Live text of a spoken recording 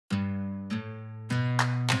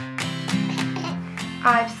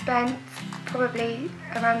I've spent probably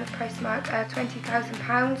around the price mark of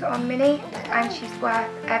 £20,000 on Minnie, and she's worth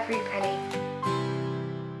every penny.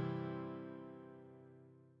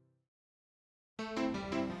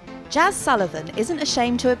 Jas Sullivan isn't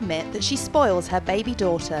ashamed to admit that she spoils her baby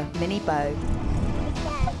daughter, Minnie-Beau.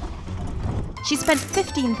 She spent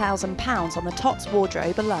 £15,000 on the Tots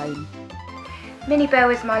wardrobe alone. Minnie-Beau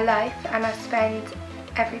is my life, and I spend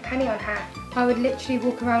every penny on her. I would literally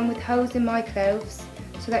walk around with holes in my clothes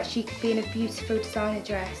so that she could be in a beautiful designer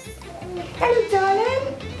dress. Hello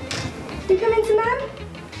darling, you coming to Mum?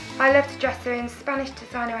 I love to dress her in Spanish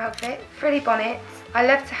designer outfit, frilly bonnets. I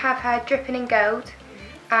love to have her dripping in gold,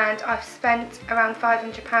 and I've spent around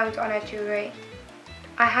 £500 on her jewellery.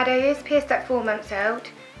 I had her ears pierced at 4 months old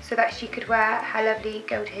so that she could wear her lovely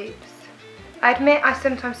gold hoops. I admit I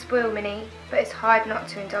sometimes spoil Minnie, but it's hard not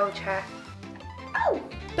to indulge her. Oh!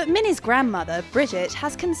 But Minnie's grandmother, Bridget,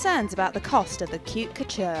 has concerns about the cost of the cute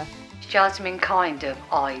couture. Jasmine kind of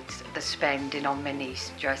eyed the spending on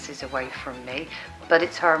Minnie's dresses away from me, but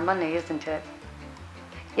it's her money, isn't it?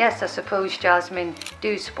 Yes, I suppose Jasmine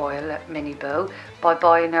do spoil Minnie-Beau by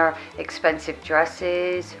buying her expensive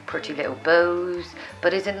dresses, pretty little bows,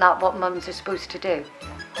 but isn't that what mums are supposed to do?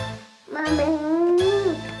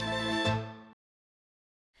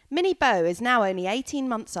 Minnie-Beau is now only 18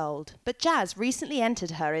 months old, but Jas recently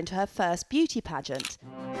entered her into her first beauty pageant.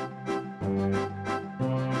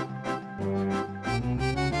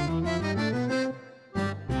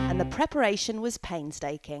 And the preparation was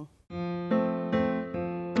painstaking.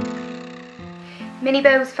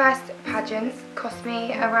 Minnie-Beau's first pageant cost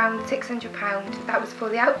me around £600. That was for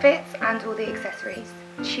the outfits and all the accessories.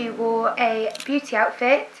 She wore a beauty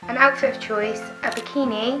outfit, an outfit of choice, a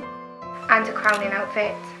bikini and a crowning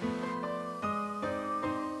outfit.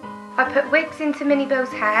 I put wigs into Minnie-Beau's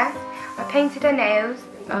hair, I painted her nails.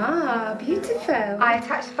 Ah, beautiful. I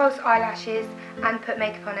attached false eyelashes and put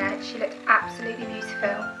makeup on her. She looked absolutely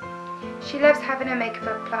beautiful. She loves having her makeup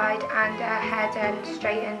applied and her hair done,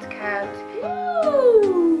 straightened, curled.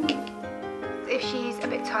 Ooh. If she's a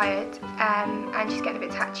bit tired and she's getting a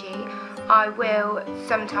bit touchy, I will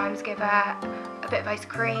sometimes give her a bit of ice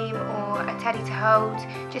cream or a teddy to hold,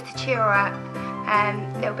 just to cheer her up,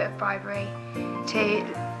 a little bit of bribery to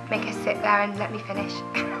make her sit there and let me finish.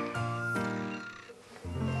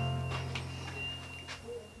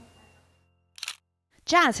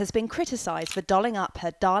 Jas has been criticised for dolling up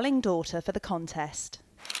her darling daughter for the contest.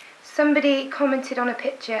 Somebody commented on a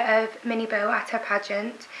picture of Minnie-Beau at her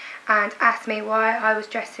pageant and asked me why I was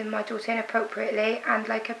dressing my daughter inappropriately and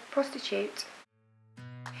like a prostitute.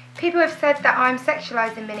 People have said that I'm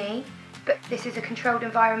sexualising Minnie, but this is a controlled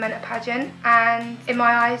environment, a pageant, and in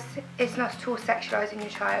my eyes it's not at all sexualising your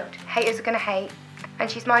child. Haters are going to hate,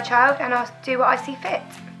 and she's my child and I'll do what I see fit.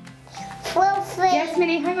 Yes,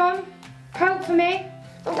 Minnie, hang on. Pout for me.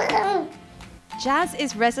 Jas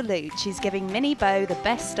is resolute. She's giving Minnie-Beau the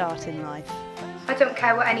best start in life. I don't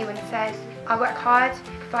care what anyone says. I work hard,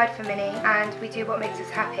 provide for Minnie, and we do what makes us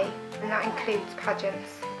happy, and that includes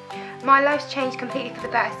pageants. My life's changed completely for the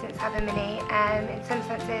better since having Minnie. In some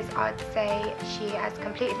senses, I'd say she has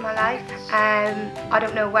completed my life. I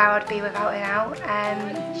don't know where I'd be without her now.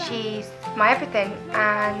 She's my everything,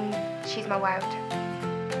 and she's my world.